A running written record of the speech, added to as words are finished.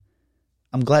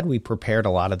I'm glad we prepared a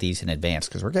lot of these in advance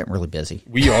because we're getting really busy.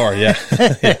 We are,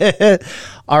 yeah.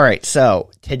 All right.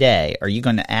 So today, are you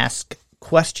going to ask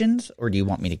questions or do you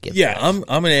want me to give? Yeah, I'm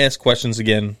going to ask questions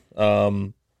again.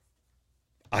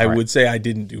 I would say I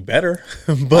didn't do better,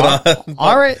 but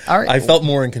all right. I felt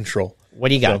more in control. What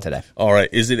do you got today? All right.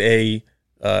 Is it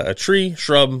a tree,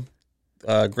 shrub,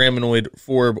 graminoid,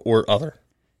 forb, or other?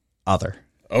 Other.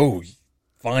 Oh,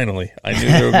 finally. I knew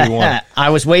there would be one. I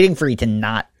was waiting for you to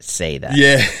not say that.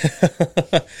 Yeah.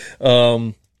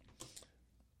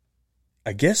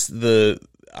 I guess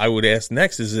I would ask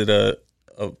next, is it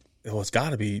it's got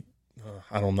to be,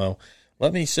 I don't know.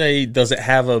 Let me say, does it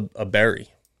have a berry?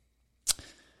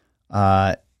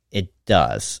 It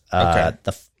does. Okay.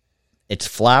 Its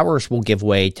flowers will give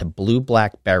way to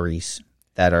blue-black berries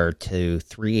that are to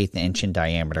 3/8 inch in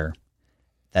diameter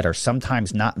that are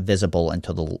sometimes not visible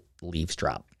until the leaves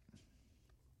drop.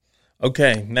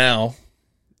 Okay, now,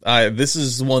 this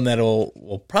is one that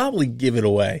will probably give it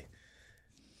away.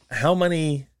 How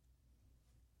many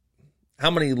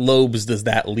lobes does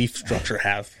that leaf structure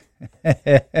have?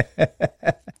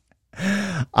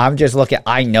 I'm just looking.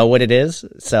 I know what it is,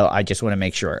 so I just want to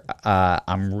make sure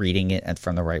I'm reading it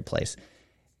from the right place.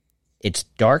 Its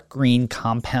dark green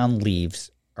compound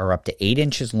leaves are up to 8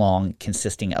 inches long,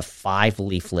 consisting of 5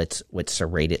 leaflets with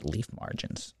serrated leaf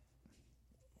margins.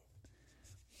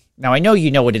 Now, I know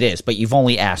you know what it is, but you've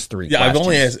only asked 3 questions. Yeah, I've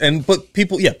only asked, but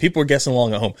people are guessing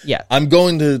along at home. Yeah. I'm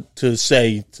going to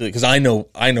say, because I know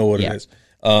what it is.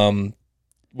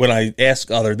 When I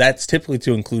ask other, that's typically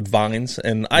to include vines,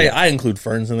 and I include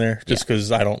ferns in there just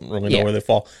because I don't really know where they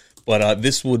fall. But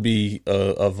this would be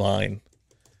a vine.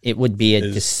 It would be a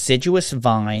deciduous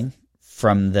vine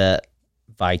from the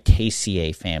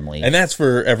Vitaceae family. And that's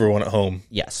for everyone at home.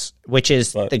 Yes, which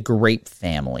is the grape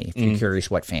family, if you're curious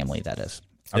what family that is.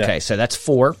 Okay, so that's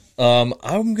 4.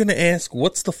 I'm going to ask,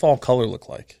 what's the fall color look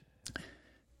like?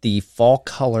 The fall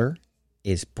color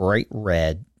is bright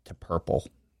red to purple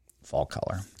fall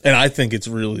color. And I think it's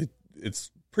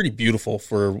pretty beautiful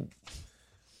for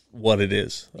what it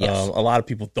is. Yes. A lot of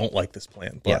people don't like this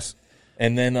plant. But, yes.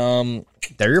 And then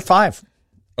they're your 5.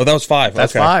 Oh, that was 5.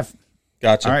 That's okay. 5.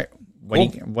 Gotcha. All right.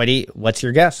 What's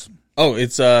your guess? Oh,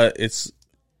 it's I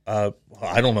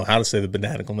don't know how to say the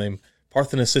botanical name.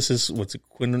 Parthenocissus, what's it?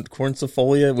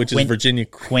 Quinquefolia, which is Virginia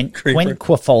creeper.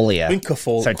 Quinquefolia.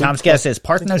 Quinquefolia. So Tom's guess is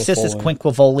Parthenocissus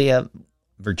quinquefolia,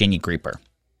 Virginia creeper.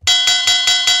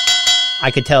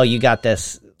 I could tell you got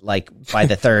this like by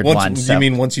the third one. So. You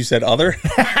mean once you said other?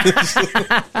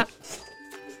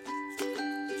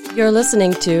 You're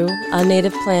listening to A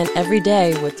Native Plant Every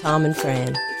Day with Tom and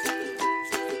Fran.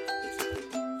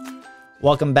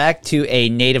 Welcome back to A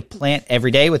Native Plant Every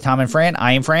Day with Tom and Fran.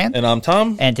 I am Fran. And I'm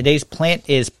Tom. And today's plant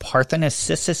is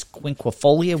Parthenocissus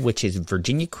quinquefolia, which is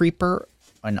Virginia creeper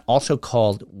and also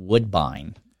called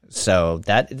woodbine. So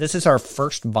this is our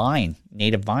first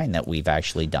native vine that we've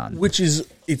actually done.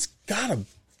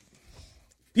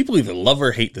 People either love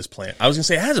or hate this plant. I was going to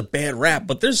say it has a bad rap,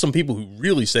 but there's some people who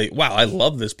really say, wow, I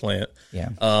love this plant. Yeah.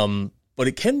 But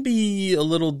it can be a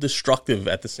little destructive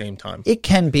at the same time. It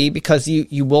can be because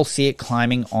you will see it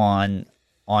climbing on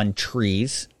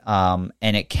trees, and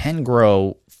it can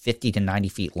grow 50 to 90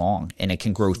 feet long, and it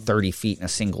can grow 30 feet in a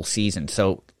single season.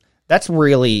 So that's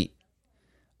really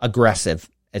aggressive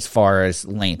as far as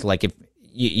length. Like if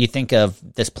you think of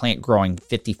this plant growing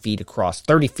 50 feet across,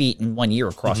 30 feet in 1 year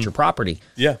across your property.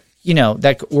 Yeah. You know,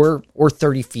 that or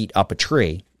 30 feet up a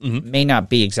tree may not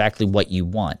be exactly what you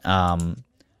want.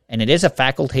 And it is a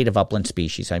facultative upland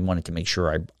species. I wanted to make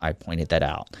sure I pointed that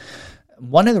out.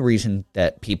 One of the reasons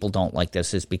that people don't like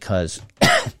this is because,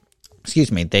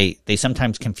 excuse me, they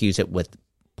sometimes confuse it with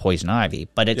poison ivy.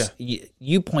 But it's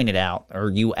you pointed out, or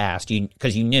you asked,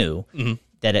 because you knew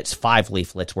that it's 5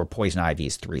 leaflets where poison ivy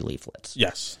is 3 leaflets.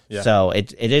 Yes. Yeah. So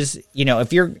it is,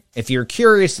 if you're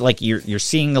curious, like you're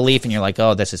seeing the leaf and you're like,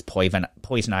 oh, this is poison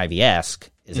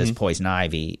ivy-esque. Is this poison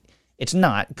ivy? It's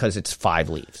not, because it's 5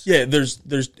 leaves. Yeah, there's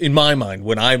in my mind,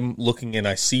 when I'm looking and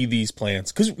I see these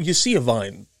plants, because you see a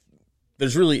vine,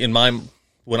 there's really,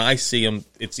 when I see them,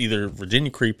 it's either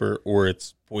Virginia creeper or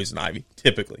it's poison ivy,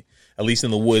 typically. At least in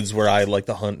the woods where I like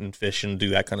to hunt and fish and do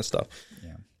that kind of stuff.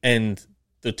 Yeah. And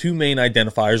the 2 main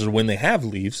identifiers, or when they have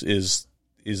leaves, is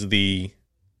the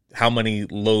how many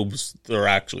lobes there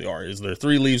actually are. Is there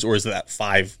 3 leaves, or is that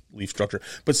 5 leaf structure?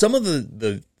 But some of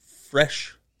the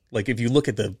fresh, like if you look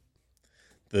at the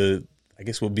I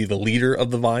guess would be the leader of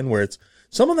the vine, where it's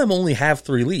some of them only have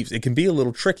 3 leaves. It can be a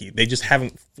little tricky. They just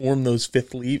haven't formed those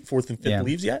 4th and 5th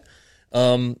leaves yet.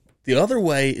 The other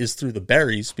way is through the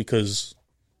berries, because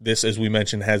this, as we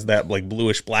mentioned, has that like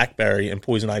bluish blackberry, and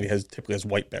poison ivy typically has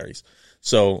white berries.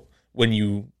 So when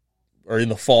you are in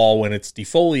the fall, when it's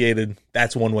defoliated,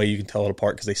 that's one way you can tell it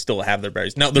apart because they still have their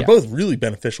berries. Now they're both really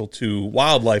beneficial to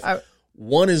wildlife.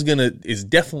 One is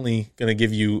definitely gonna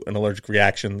give you an allergic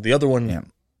reaction. The other one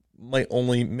might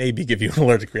only maybe give you an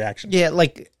allergic reaction. Yeah,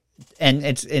 like, and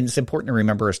it's important to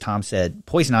remember, as Tom said,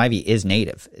 poison ivy is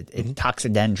native. It's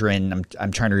Toxidendron.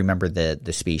 I'm trying to remember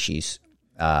the species.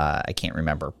 I can't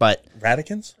remember, but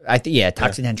radicans.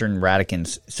 Toxidendron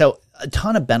radicans. So a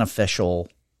ton of beneficial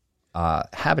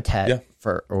habitat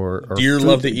for or deer food.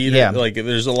 love to eat it. Like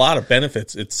there's a lot of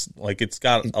benefits. It's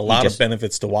got a lot of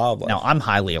benefits to wildlife. Now I'm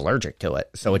highly allergic to it,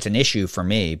 so it's an issue for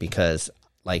me because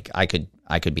like I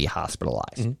could be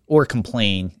hospitalized or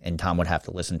complain, and Tom would have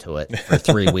to listen to it for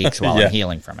 3 weeks while I'm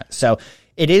healing from it. So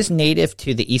it is native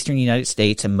to the eastern United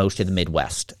States and most of the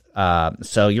Midwest.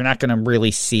 So you're not going to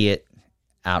really see it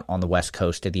out on the west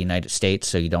coast of the United States,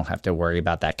 so you don't have to worry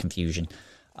about that confusion.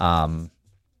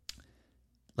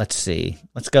 Let's see.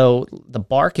 Let's go the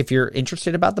bark, if you're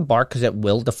interested about the bark, because it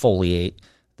will defoliate.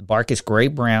 The bark is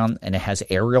gray-brown, and it has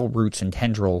aerial roots and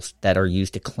tendrils that are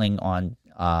used to cling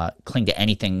to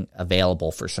anything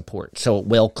available for support. So it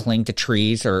will cling to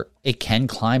trees, or it can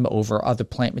climb over other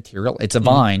plant material. It's a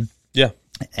vine. Yeah.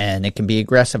 And it can be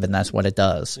aggressive, and that's what it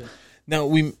does. Yeah. Now,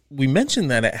 we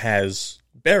mentioned that it has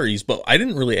berries, but I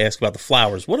didn't really ask about the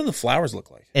flowers. What do the flowers look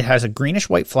like? It has a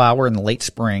greenish-white flower in the late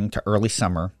spring to early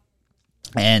summer,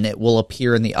 and it will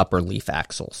appear in the upper leaf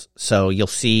axils. So you'll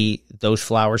see those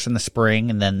flowers in the spring,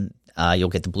 and then you'll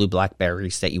get the blue-black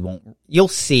berries that you'll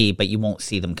see, but you won't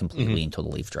see them completely until the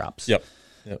leaf drops. Yep.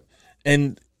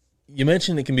 And you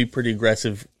mentioned it can be pretty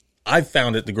aggressive. I've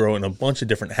found it to grow in a bunch of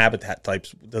different habitat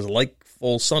types. Does it like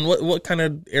full sun? What kind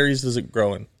of areas does it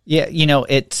grow in? Yeah,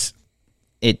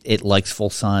 it likes full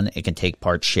sun. It can take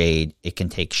part shade. It can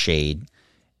take shade.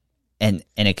 And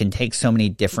it can take so many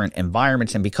different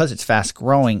environments. And because it's fast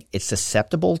growing, it's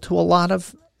susceptible to a lot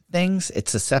of things.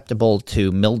 It's susceptible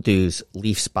to mildews,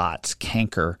 leaf spots,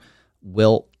 canker,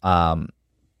 wilt,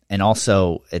 and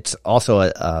also it's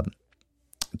also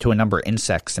to a number of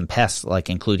insects and pests, like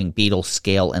including beetles,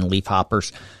 scale, and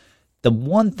leafhoppers. The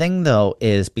one thing, though,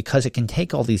 is because it can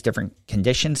take all these different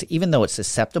conditions, even though it's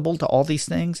susceptible to all these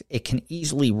things, it can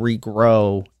easily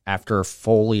regrow after a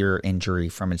foliar injury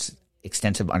from its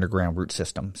extensive underground root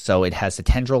system. So it has the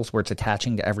tendrils where it's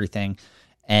attaching to everything,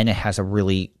 and it has a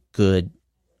really good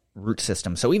root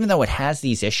system. So even though it has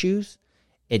these issues,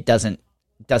 it doesn't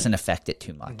affect it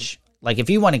too much. Like if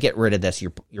you want to get rid of this,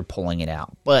 you're pulling it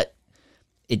out. But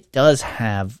it does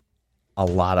have a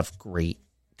lot of great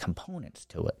components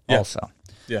to it also.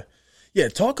 Yeah.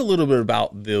 Talk a little bit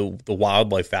about the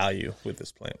wildlife value with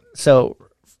this plant. So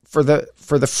for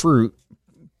the fruit,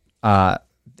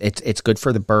 it's good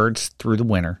for the birds through the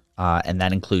winter, and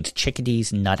that includes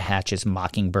chickadees, nuthatches,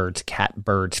 mockingbirds,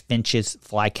 catbirds, finches,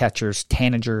 flycatchers,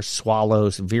 tanagers,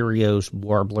 swallows, vireos,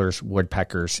 warblers,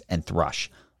 woodpeckers, and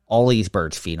thrush. All these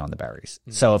birds feed on the berries.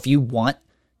 So if you want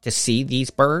to see these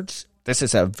birds, this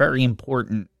is a very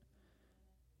important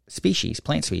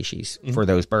plant species for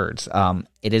those birds.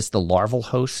 It is the larval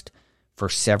host for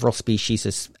several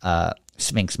species of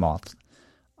sphinx moths.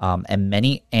 And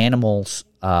many animals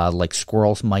like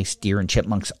squirrels, mice, deer, and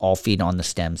chipmunks all feed on the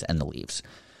stems and the leaves.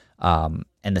 And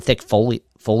the thick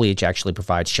foliage actually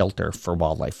provides shelter for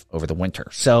wildlife over the winter.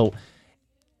 So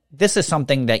this is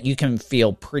something that you can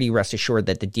feel pretty rest assured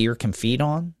that the deer can feed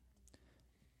on,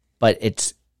 but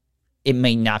it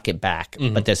may knock it back.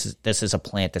 But this is a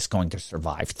plant that's going to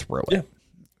survive through it.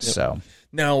 So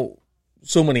now,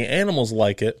 so many animals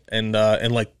like it, and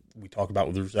like we talk about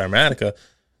with Rhus aromatica,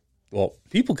 well,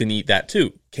 people can eat that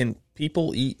too. Can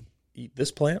people eat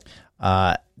this plant?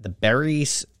 The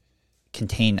berries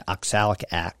contain oxalic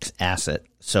acid,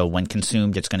 so when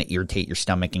consumed, it's going to irritate your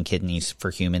stomach and kidneys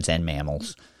for humans and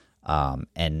mammals,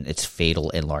 and it's fatal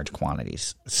in large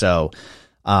quantities. So,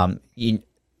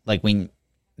 we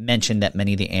mentioned that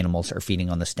many of the animals are feeding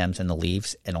on the stems and the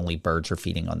leaves, and only birds are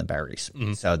feeding on the berries.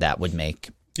 So that would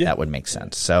make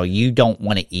sense. So you don't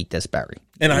want to eat this berry,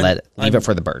 and leave it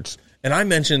for the birds. And I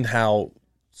mentioned how,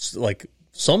 like,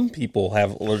 some people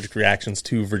have allergic reactions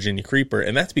to Virginia creeper,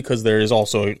 and that's because there is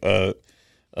also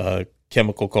a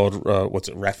chemical called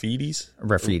Raphides?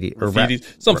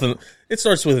 Raphides. Something. It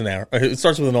starts with an R. It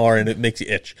starts with an R, and it makes you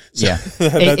itch. So yeah,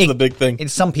 that's the big thing.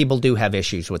 And some people do have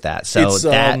issues with that, so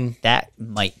that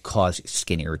might cause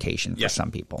skin irritation for some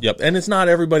people. Yep, and it's not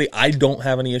everybody. I don't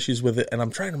have any issues with it, and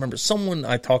I'm trying to remember. Someone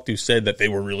I talked to said that they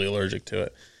were really allergic to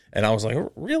it. And I was like,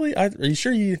 really? Are you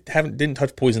sure you didn't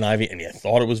touch poison ivy and you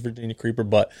thought it was Virginia creeper?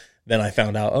 But Then I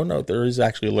found out, oh no, there is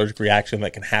actually allergic reaction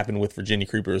that can happen with Virginia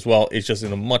creeper as well. It's just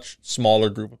in a much smaller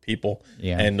group of people,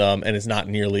 and it's not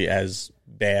nearly as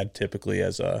bad typically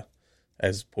as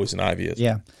poison ivy is.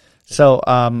 Yeah. So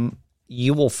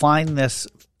you will find this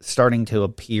starting to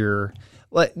appear.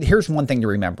 Well, here's one thing to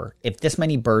remember: if this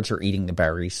many birds are eating the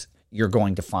berries, you're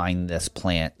going to find this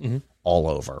plant all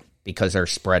over, because they're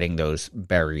spreading those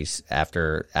berries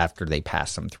after they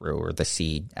pass them through, or the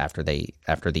seed after they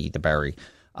eat the berry.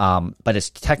 But it's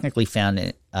technically found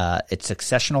in its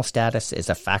successional status is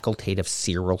a facultative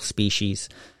cereal species,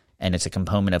 and it's a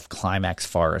component of climax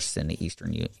forests in the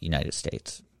eastern United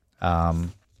States.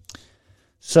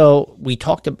 So we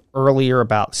talked earlier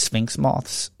about sphinx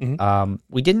moths.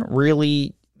 We didn't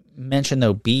really mention,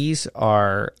 though, bees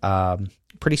are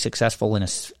pretty successful in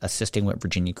assisting with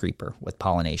Virginia creeper with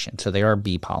pollination. So they are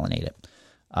bee pollinated.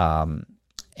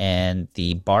 And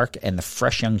the bark and the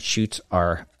fresh young shoots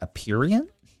are aperient,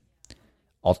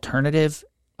 alternative,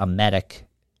 emetic,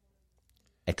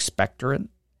 expectorant,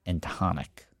 and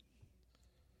tonic.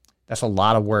 That's a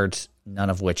lot of words, none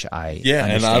of which I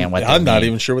understand and what they I'm not mean.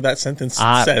 even sure what that sentence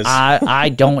says. I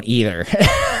don't either.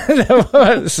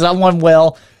 Someone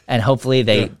will, and hopefully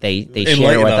they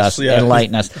share with us,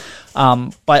 enlighten us.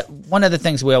 But one of the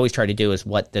things we always try to do is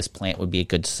what this plant would be a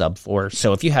good sub for.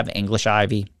 So if you have English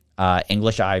ivy,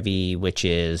 which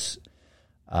is,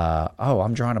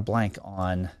 I'm drawing a blank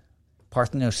on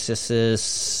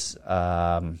Parthenocissus,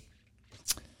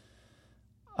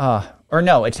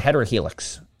 it's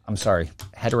heterohelix. I'm sorry,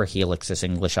 heterohelix is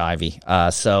English ivy.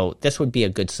 So this would be a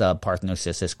good sub.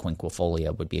 Parthenocissus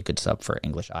quinquefolia would be a good sub for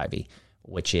English ivy,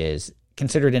 which is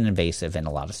considered an invasive in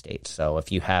a lot of states. So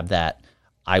if you have that,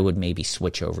 I would maybe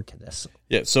switch over to this.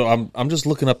 Yeah. So I'm just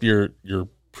looking up your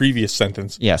previous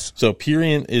sentence. Yes. So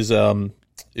aperient is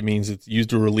it means it's used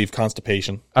to relieve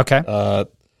constipation. Okay.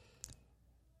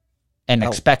 And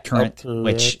expectorant,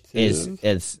 which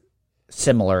is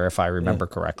similar, if I remember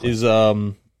correctly. Is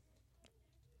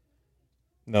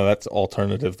no, that's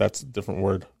alternative. That's a different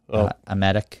word.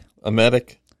 Emetic.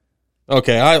 Emetic.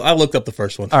 Okay, I looked up the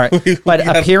first one. All right, but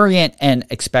aperient and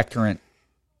expectorant,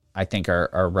 I think,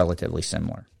 are relatively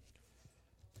similar.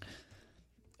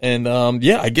 And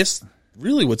I guess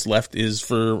really what's left is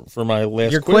for my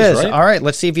last your quiz. Right? All right,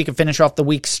 let's see if you can finish off the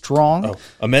week strong. Oh,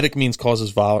 emetic means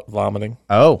causes vomiting.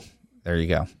 Oh, there you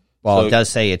go. Well, so, it does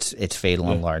say it's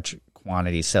fatal in large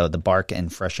quantities. So the bark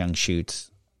and fresh young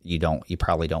shoots, you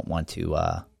probably don't want to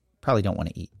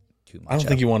eat too much. I don't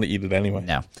think you want to eat it anyway.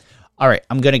 No. All right,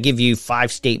 I'm going to give you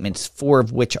 5 statements, 4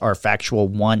 of which are factual,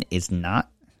 1 is not.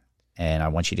 And I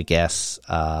want you to guess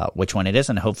which one it is,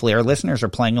 and hopefully our listeners are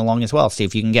playing along as well. See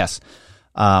if you can guess.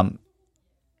 Are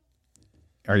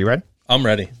you ready? I'm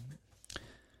ready.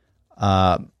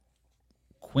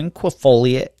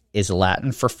 Quinquefolia is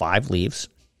Latin for 5 leaves.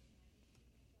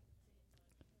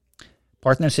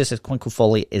 Parthenocissus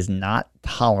quinquefolia is not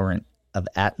tolerant of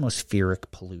atmospheric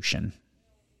pollution.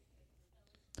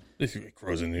 It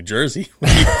grows in New Jersey.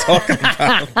 What are you talking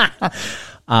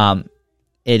about?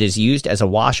 It is used as a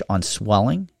wash on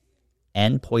swelling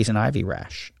and poison ivy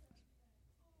rash.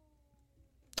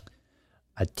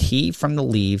 A tea from the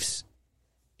leaves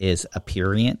is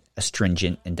aperient,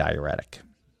 astringent, and diuretic.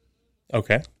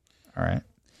 Okay. All right.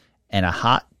 And a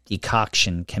hot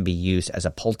decoction can be used as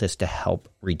a poultice to help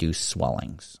reduce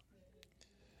swellings.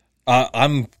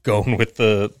 I'm going with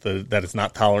the that it's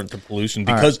not tolerant to pollution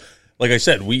because, like I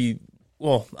said,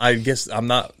 I guess I'm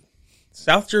not.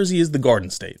 South Jersey is the Garden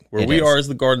State. Where we are is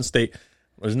the Garden State.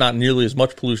 There's not nearly as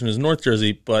much pollution as North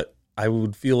Jersey, but I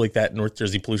would feel like that North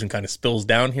Jersey pollution kind of spills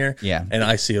down here. Yeah. And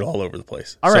I see it all over the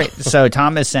place. All right. So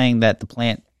Tom is saying that the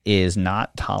plant is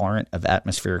not tolerant of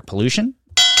atmospheric pollution.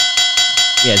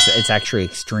 Yes, it's actually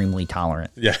extremely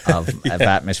tolerant of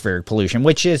atmospheric pollution,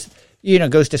 which is,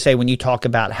 goes to say when you talk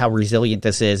about how resilient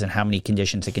this is and how many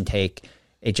conditions it can take,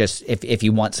 it just, if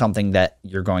you want something that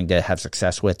you're going to have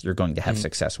success with, you're going to have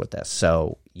success with this.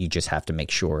 So you just have to make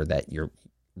sure that you're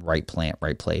right plant,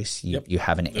 right place. You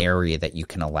have an area that you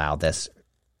can allow this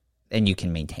and you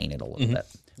can maintain it a little bit.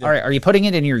 All right. Are you putting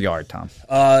it in your yard, Tom?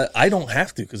 I don't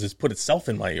have to because it's put itself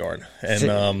in my yard.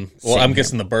 And, I'm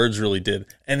guessing the birds really did.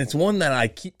 And it's one that I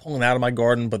keep pulling out of my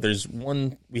garden, but there's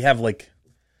one we have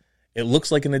it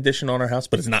looks like an addition on our house,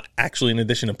 but it's not actually an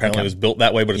addition. Apparently it was built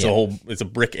that way, but it's a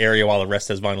brick area while the rest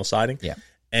has vinyl siding. Yeah.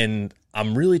 And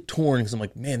I'm really torn because I'm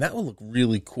like, man, that would look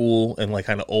really cool and like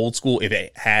kind of old school if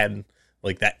it had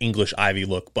like that English ivy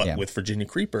look, but with Virginia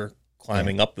creeper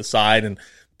climbing up the side.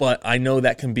 But I know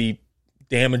that can be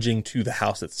damaging to the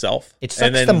house itself. It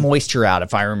sucks the moisture out,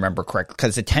 if I remember correctly,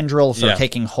 because the tendrils are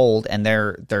taking hold and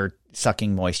they're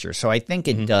sucking moisture. So I think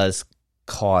it does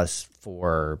cause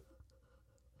for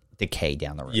decay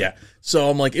down the road. Yeah. So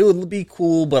I'm like, it would be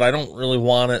cool, but I don't really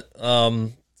want it.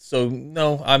 So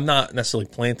no, I'm not necessarily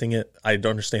planting it. I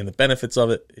don't understand the benefits of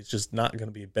it. It's just not going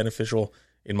to be beneficial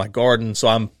in my garden. So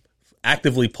I'm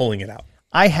actively pulling it out.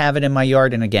 I have it in my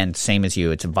yard, and again, same as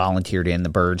you. It's volunteered in. The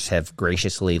birds have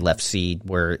graciously left seed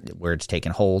where it's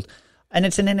taken hold, and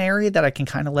it's in an area that I can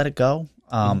kind of let it go.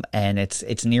 And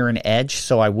it's near an edge,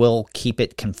 so I will keep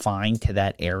it confined to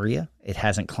that area. It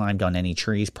hasn't climbed on any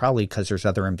trees, probably because there's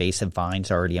other invasive vines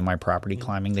already in my property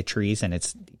climbing the trees, and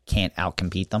it can't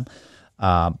outcompete them.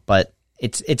 But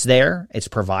it's there. It's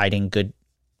providing good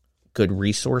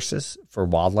resources for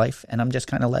wildlife, and I'm just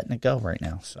kind of letting it go right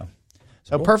now. So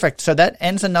cool. Perfect. So that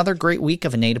ends another great week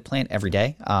of A Native Plant Every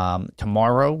Day.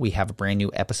 Tomorrow we have a brand new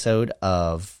episode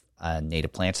of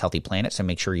Native Plants, Healthy Planet. So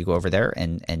make sure you go over there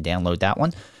and download that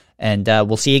one. And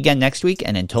we'll see you again next week.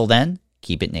 And until then,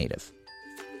 keep it native.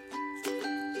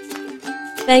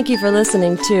 Thank you for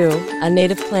listening to A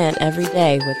Native Plant Every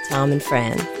Day with Tom and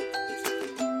Fran.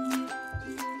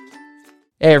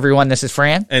 Hey everyone, this is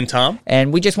Fran. And Tom.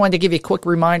 And we just wanted to give you a quick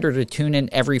reminder to tune in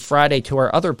every Friday to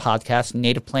our other podcast,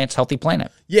 Native Plants, Healthy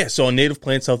Planet. Yeah, so on Native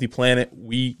Plants, Healthy Planet,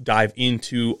 we dive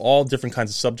into all different kinds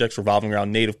of subjects revolving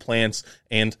around native plants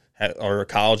and our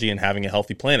ecology and having a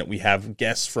healthy planet. We have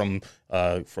guests from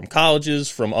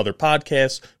colleges, from other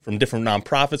podcasts, from different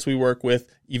nonprofits we work with,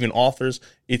 even authors.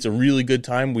 It's a really good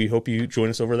time. We hope you join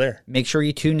us over there. Make sure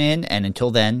you tune in, and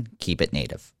until then, keep it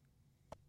native.